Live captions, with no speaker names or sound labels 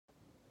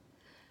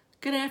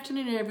Good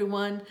afternoon,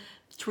 everyone.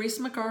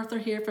 Teresa MacArthur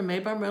here from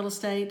Maybaum Real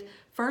Estate.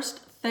 First,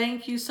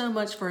 thank you so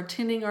much for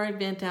attending our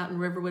event out in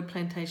Riverwood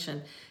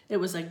Plantation. It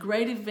was a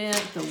great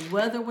event. The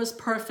weather was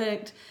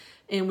perfect,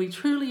 and we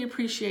truly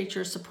appreciate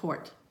your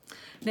support.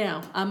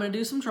 Now, I'm going to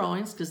do some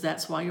drawings because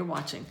that's why you're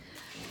watching.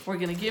 We're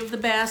going to give the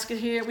basket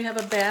here. We have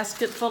a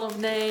basket full of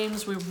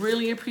names. We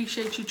really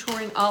appreciate you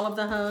touring all of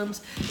the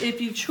homes.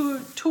 If you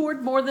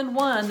toured more than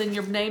one, then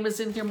your name is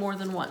in here more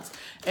than once.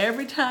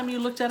 Every time you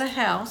looked at a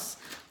house,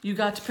 you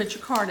got to put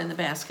your card in the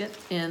basket,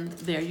 and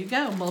there you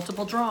go,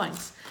 multiple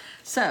drawings.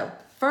 So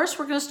first,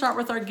 we're going to start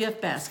with our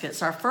gift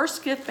baskets. Our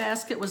first gift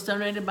basket was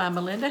donated by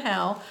Melinda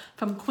Howell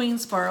from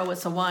Queensboro.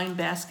 It's a wine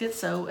basket,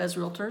 so as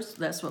realtors,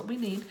 that's what we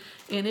need.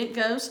 And it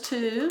goes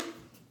to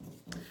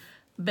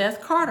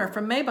Beth Carter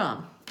from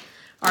Maybaum.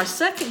 Our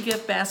second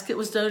gift basket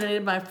was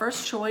donated by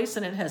First Choice,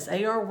 and it has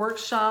AR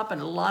Workshop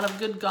and a lot of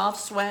good golf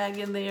swag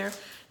in there.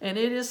 And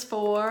it is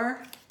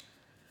for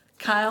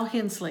Kyle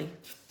Hensley.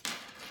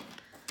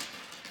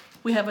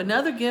 We have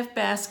another gift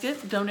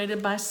basket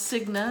donated by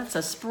Cigna. It's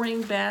a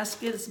spring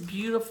basket. It's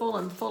beautiful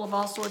and full of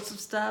all sorts of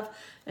stuff.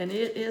 And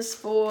it is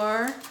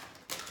for,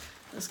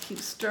 let's keep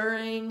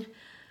stirring,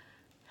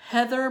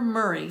 Heather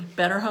Murray,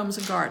 Better Homes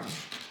and Garden.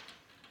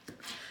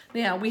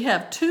 Now, we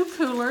have two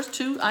coolers,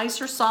 two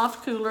Icer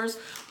soft coolers,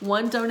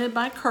 one donated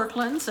by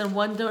Kirkland's and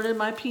one donated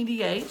by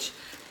PDH.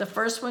 The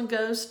first one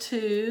goes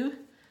to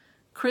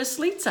Chris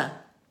Litza,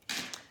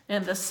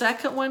 and the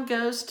second one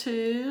goes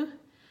to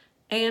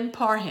Ann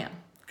Parham.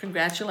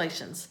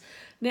 Congratulations.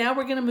 Now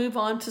we're going to move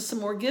on to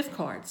some more gift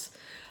cards.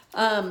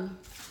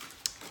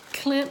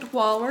 Clint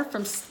Waller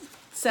from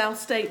South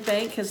State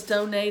Bank has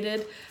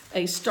donated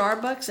a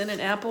Starbucks and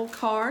an Apple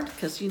card,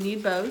 because you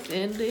need both,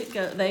 and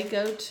they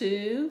go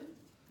to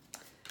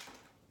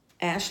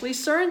Ashley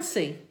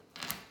Surrency.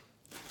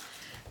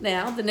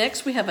 Now, the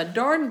next we have a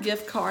Darden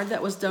gift card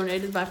that was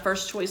donated by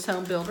First Choice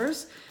Home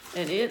Builders,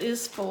 and it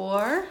is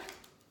for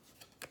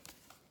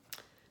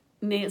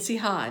Nancy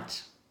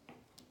Hodge.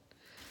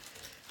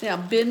 Now,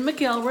 Ben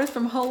McElrath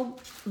from Hull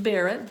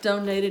Barrett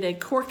donated a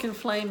Cork and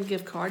Flame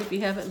gift card. If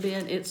you haven't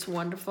been, it's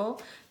wonderful,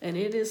 and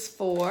it is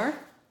for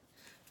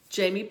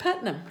Jamie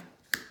Putnam.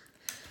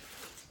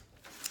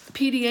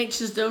 PDH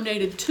has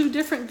donated two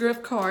different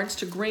gift cards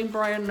to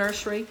Greenbrier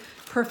Nursery.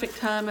 Perfect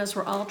time as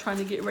we're all trying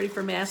to get ready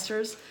for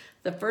Masters.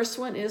 The first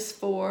one is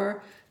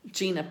for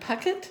Gina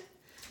Puckett,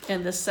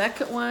 and the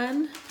second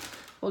one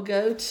will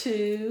go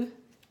to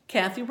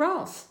Kathy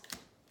Ross.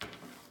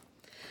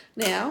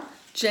 Now,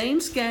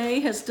 James Gay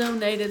has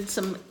donated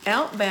some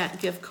Outback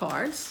gift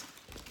cards,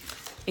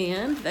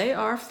 and they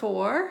are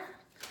for,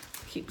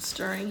 keep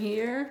stirring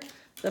here,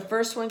 the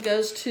first one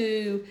goes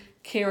to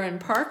Karen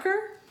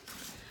Parker,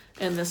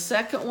 and the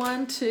second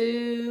one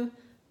to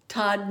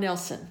Todd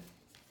Nelson.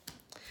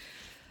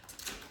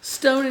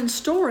 Stone and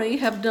Story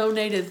have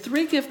donated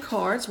 3 gift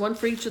cards, one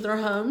for each of their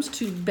homes,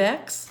 to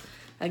Beck's.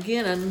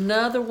 Again,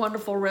 another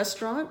wonderful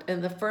restaurant,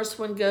 and the first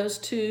one goes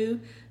to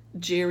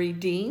Jerry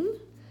Dean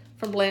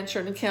from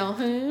Blanchard and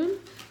Calhoun.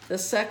 The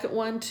second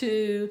one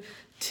to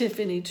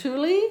Tiffany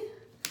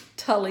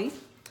Tully,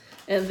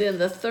 and then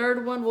the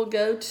third one will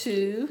go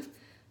to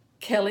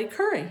Kelly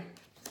Curry.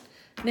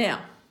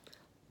 Now,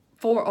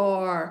 for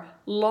our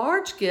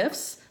large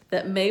gifts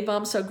that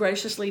Maybaum so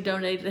graciously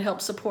donated to help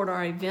support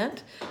our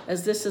event,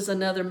 as this is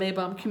another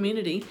Maybaum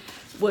community,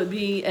 would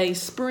be a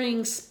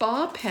spring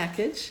spa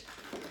package.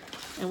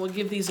 And we'll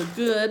give these a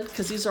good,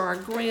 because these are our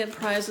grand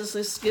prizes.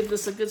 Let's give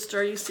this a good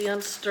stir. You see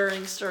I'm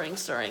stirring.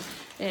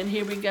 And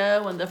here we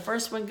go. And the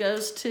first one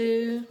goes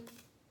to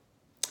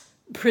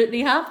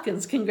Brittany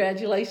Hopkins.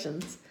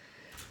 Congratulations.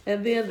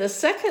 And then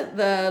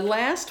the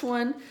last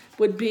one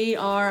would be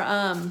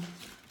our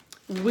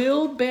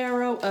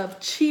wheelbarrow of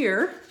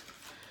cheer.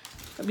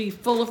 It'll be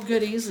full of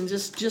goodies and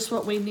just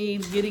what we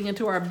need getting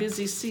into our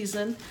busy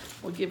season.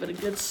 We'll give it a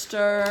good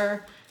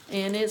stir.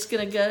 And it's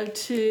going to go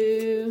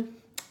to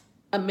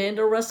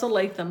Amanda Russell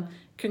Latham.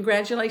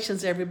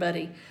 Congratulations,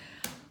 everybody.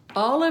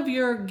 All of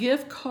your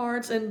gift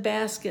cards and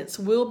baskets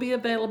will be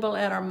available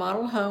at our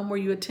model home where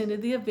you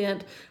attended the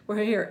event.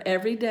 We're here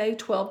every day,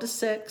 12 to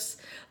 6.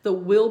 The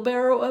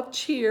wheelbarrow of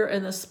cheer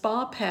and the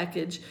spa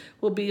package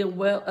will be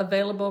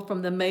available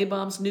from the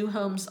Maybaum's New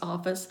Homes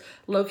office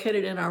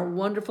located in our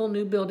wonderful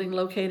new building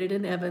located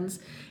in Evans.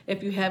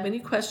 If you have any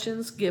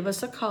questions, give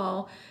us a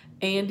call.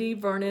 Andy,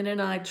 Vernon,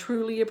 and I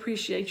truly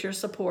appreciate your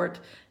support,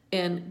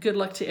 and good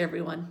luck to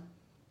everyone.